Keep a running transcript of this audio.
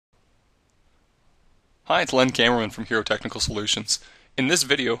Hi, it's Len Cameron from Hero Technical Solutions. In this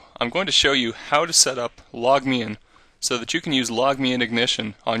video, I'm going to show you how to set up LogMeIn so that you can use LogMeIn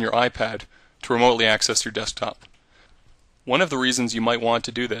Ignition on your iPad to remotely access your desktop. One of the reasons you might want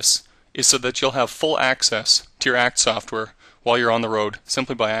to do this is so that you'll have full access to your Act software while you're on the road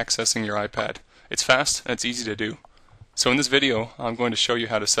simply by accessing your iPad. It's fast and it's easy to do. So in this video, I'm going to show you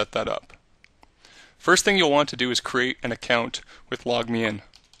how to set that up. First thing you'll want to do is create an account with LogMeIn.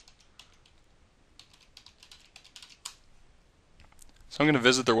 So I'm going to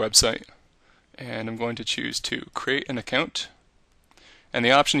visit their website and I'm going to choose to create an account. And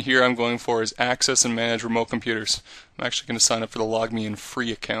the option here I'm going for is access and manage remote computers. I'm actually going to sign up for the LogMeIn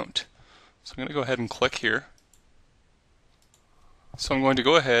free account. So I'm going to go ahead and click here. So I'm going to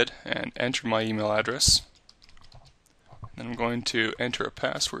go ahead and enter my email address. And I'm going to enter a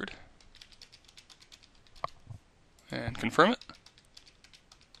password and confirm it.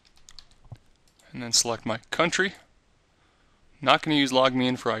 And then select my country. Not going to use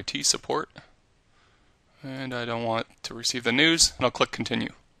LogMeIn for IT support, and I don't want to receive the news, and I'll click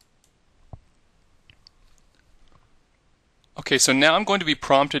continue. Okay, so now I'm going to be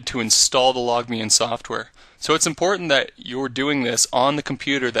prompted to install the LogMeIn software. So it's important that you're doing this on the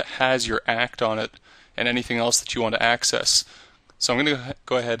computer that has your Act on it and anything else that you want to access. So I'm going to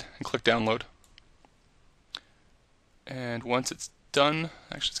go ahead and click download. And once it's done,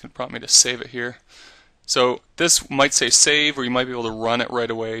 actually it's going to prompt me to save it here. So this might say save, or you might be able to run it right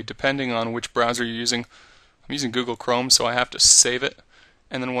away depending on which browser you're using. I'm using Google Chrome, so I have to save it.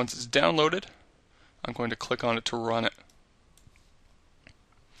 And then once it's downloaded, I'm going to click on it to run it.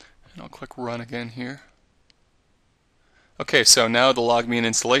 And I'll click run again here. Okay, so now the LogMeIn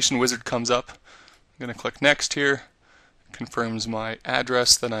installation wizard comes up. I'm going to click next here. It confirms my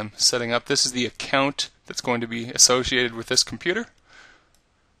address that I'm setting up. This is the account that's going to be associated with this computer.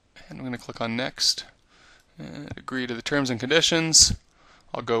 And I'm going to click on next. And agree to the terms and conditions.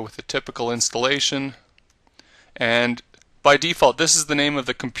 I'll go with the typical installation, and by default this is the name of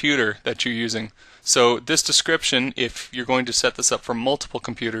the computer that you're using. So this description, if you're going to set this up for multiple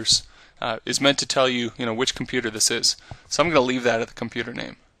computers, is meant to tell you, which computer this is. So I'm going to leave that at the computer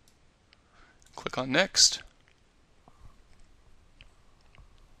name. Click on next.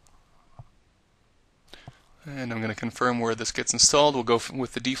 And I'm going to confirm where this gets installed. We'll go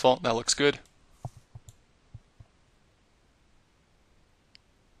with the default. That looks good.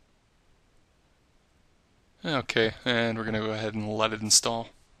 Okay, and we're going to go ahead and let it install.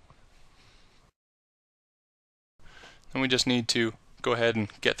 And we just need to go ahead and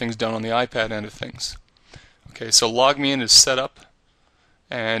get things done on the iPad end of things. Okay, so LogMeIn is set up,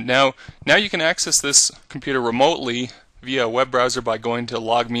 and now you can access this computer remotely via a web browser by going to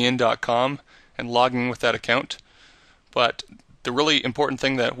logmein.com and logging in with that account. But the really important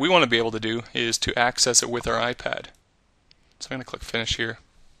thing that we want to be able to do is to access it with our iPad. So I'm going to click finish here.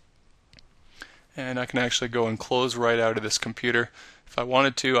 And I can actually go and close right out of this computer. If I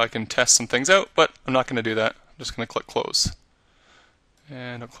wanted to, I can test some things out, but I'm not going to do that. I'm just going to click close.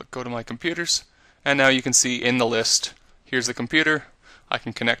 And I'll click go to my computers. And now you can see in the list, here's the computer. I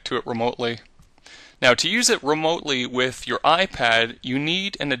can connect to it remotely. Now to use it remotely with your iPad, you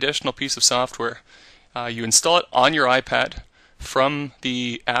need an additional piece of software. You install it on your iPad from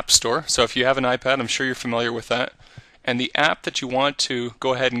the App Store. So if you have an iPad, I'm sure you're familiar with that. And the app that you want to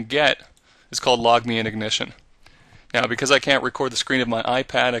go ahead and get is called LogMeIn Ignition. Now, because I can't record the screen of my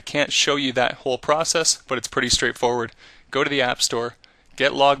iPad, I can't show you that whole process, but it's pretty straightforward. Go to the App Store,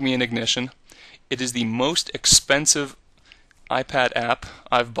 get LogMeIn Ignition. It is the most expensive iPad app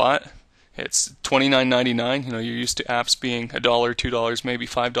I've bought. It's $29.99. You're used to apps being $1, $2, maybe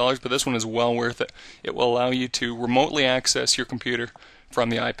 $5, but this one is well worth it. It will allow you to remotely access your computer from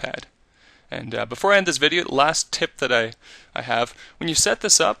the iPad. And before I end this video, the last tip that I have, when you set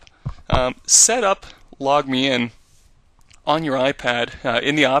this up, set up LogMeIn on your iPad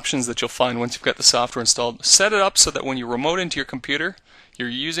in the options that you'll find once you've got the software installed. Set it up so that when you remote into your computer, you're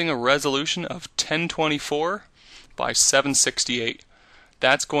using a resolution of 1024 by 768.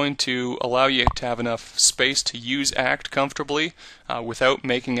 That's going to allow you to have enough space to use Act comfortably without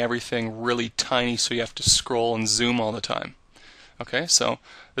making everything really tiny so you have to scroll and zoom all the time. Okay, so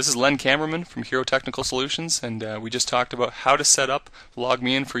this is Len Cameron from Hero Technical Solutions, and we just talked about how to set up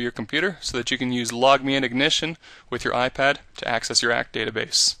LogMeIn for your computer so that you can use LogMeIn Ignition with your iPad to access your Act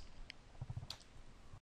database.